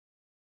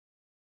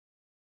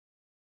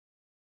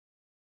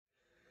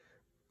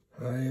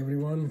Hi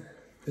everyone,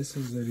 this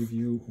is a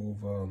review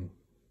of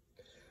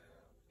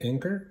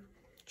Anker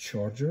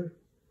charger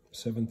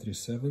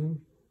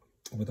 737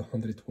 with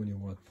 120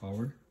 watt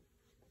power.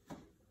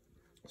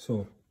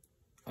 So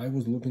I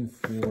was looking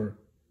for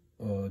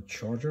a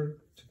charger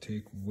to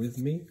take with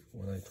me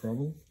when I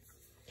travel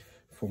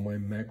for my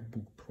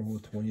MacBook Pro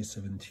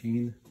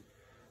 2017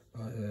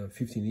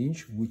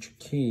 15-inch, which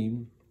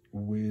came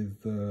with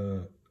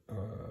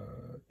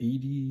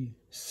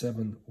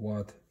 87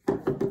 watt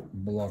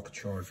block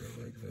charger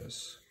like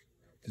this.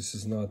 This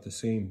is not the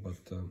same, but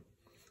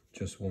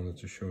just wanted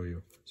to show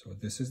you. So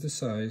this is the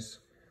size,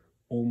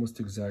 almost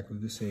exactly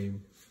the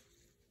same,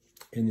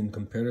 and in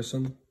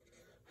comparison,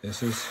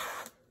 this is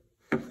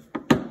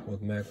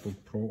what MacBook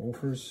Pro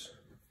offers,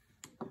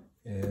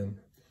 and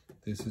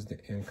this is the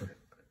Anker.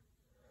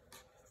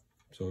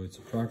 So it's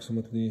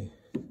approximately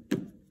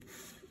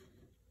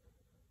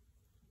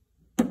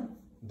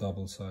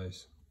double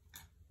size,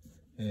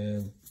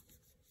 and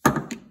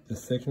the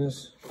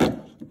thickness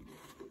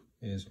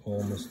is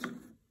almost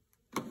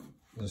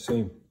the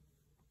same.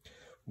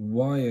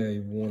 Why I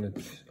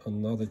wanted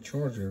another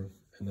charger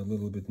and a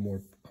little bit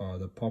more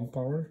the pump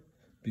power,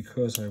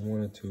 because I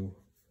wanted to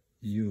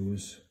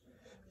use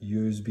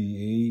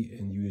USB-A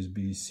and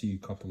USB-C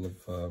couple of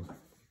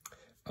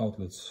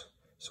outlets.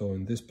 So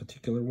in this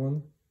particular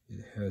one,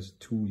 it has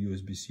two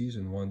USB-Cs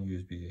and one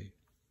USB-A.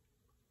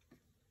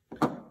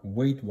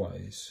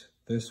 Weight-wise,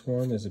 this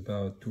one is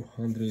about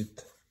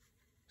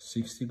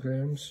 260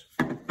 grams.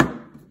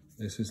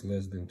 This is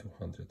less than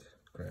 200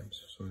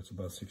 grams, so it's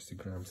about 60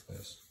 grams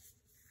less,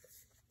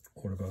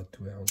 or about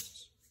 2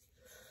 ounces.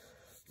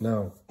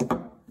 Now,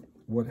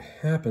 what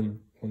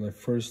happened when I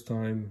first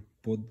time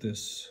bought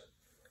this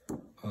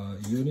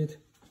unit,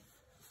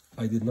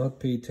 I did not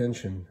pay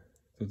attention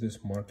to these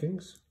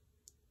markings,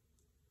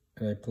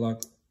 and I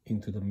plugged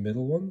into the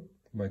middle one,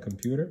 my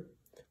computer,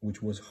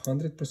 which was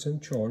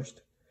 100%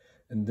 charged,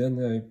 and then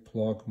I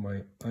plugged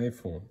my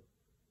iPhone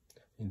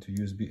into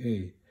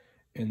USB-A.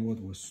 And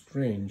what was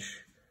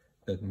strange,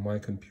 that my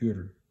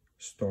computer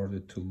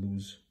started to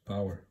lose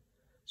power.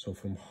 So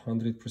from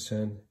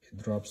 100%, it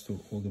drops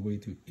to all the way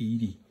to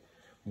 80,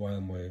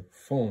 while my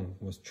phone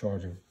was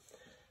charging.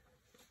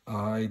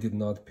 I did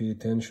not pay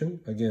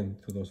attention, again,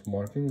 to those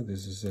markings.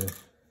 This is a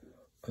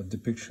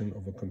depiction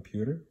of a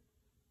computer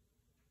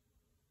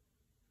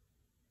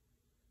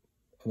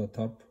on the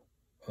top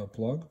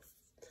plug.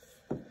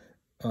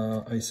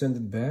 I sent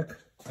it back.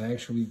 I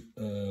actually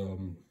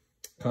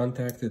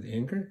contacted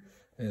Anker,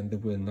 and they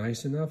were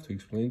nice enough to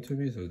explain to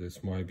me, so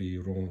this might be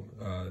wrong,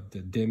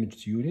 the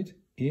damaged unit,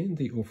 and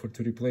they offered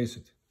to replace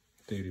it.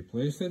 They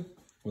replaced it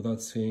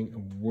without saying a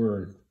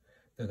word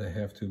that I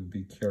have to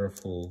be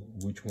careful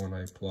which one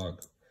I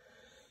plug.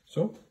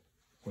 So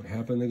what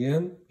happened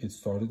again? It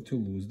started to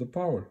lose the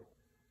power.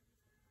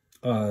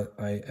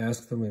 I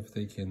asked them if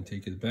they can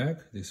take it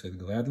back. They said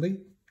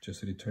gladly,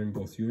 just return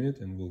both units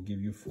and we'll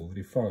give you full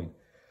refund.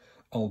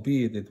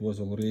 Albeit it was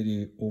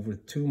already over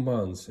 2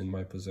 months in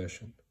my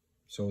possession.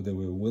 So they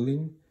were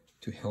willing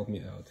to help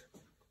me out.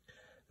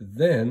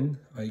 Then,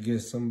 I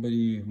guess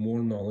somebody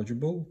more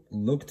knowledgeable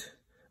looked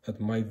at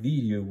my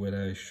video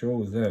where I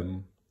showed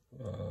them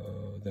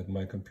that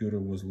my computer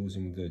was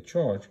losing the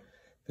charge.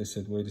 They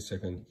said, wait a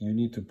second, you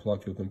need to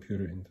plug your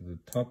computer into the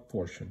top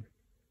portion,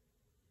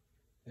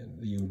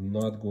 and you're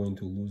not going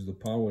to lose the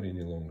power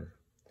any longer.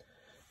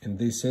 And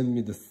they sent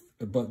me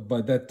but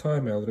by that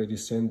time I already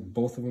sent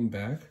both of them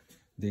back.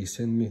 They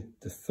sent me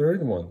the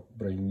third one,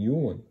 brand new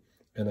one,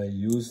 and I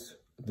used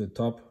the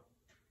top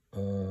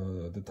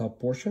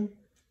portion,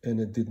 and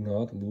it did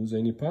not lose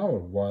any power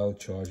while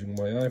charging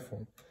my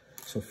iPhone.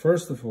 So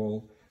first of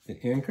all, the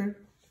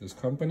Anker, this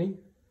company,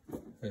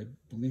 I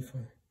believe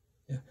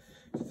I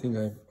think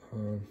I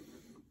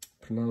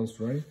pronounced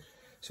right.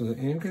 So the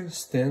Anker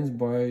stands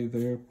by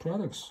their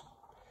products.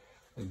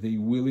 They're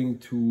willing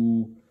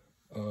to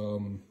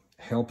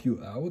help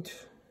you out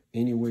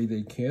any way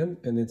they can,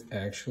 and it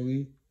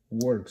actually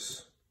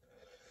works.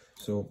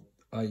 So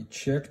I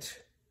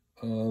checked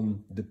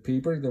the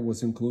paper that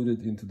was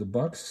included into the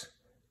box,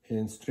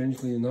 and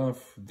strangely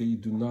enough, they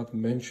do not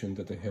mention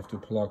that I have to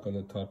plug on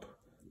the top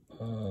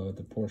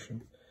the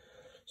portion.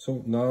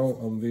 So now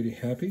I'm very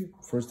happy.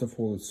 First of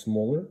all, it's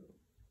smaller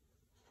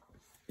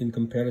in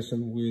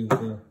comparison with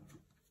the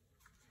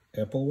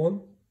Apple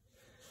one,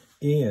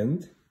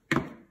 and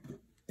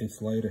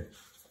it's lighter.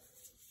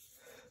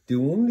 The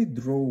only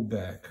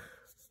drawback,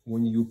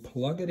 when you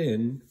plug it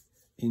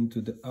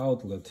into the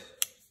outlet,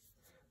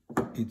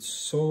 it's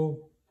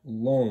so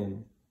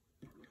long,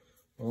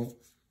 well,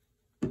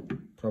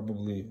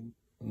 probably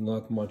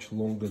not much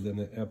longer than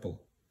an Apple,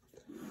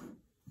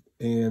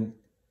 and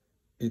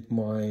it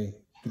might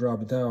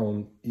drop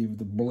down if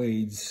the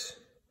blades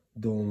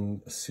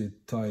don't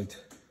sit tight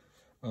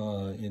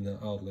in the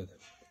outlet.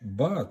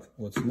 But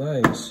what's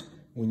nice,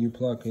 when you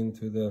plug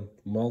into the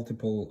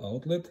multiple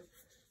outlet,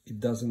 it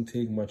doesn't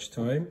take much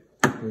time,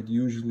 but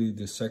usually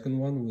the second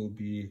one will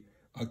be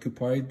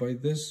occupied by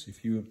this.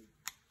 If you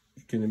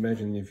can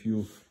imagine, if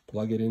you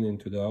plug it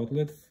into the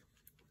outlet,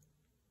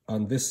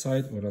 on this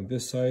side or on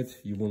this side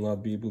you will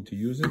not be able to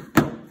use it.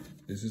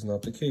 This is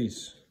not the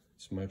case.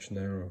 It's much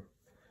narrower.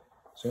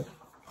 So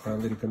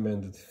highly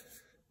recommended.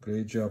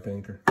 Great job,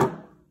 Anker.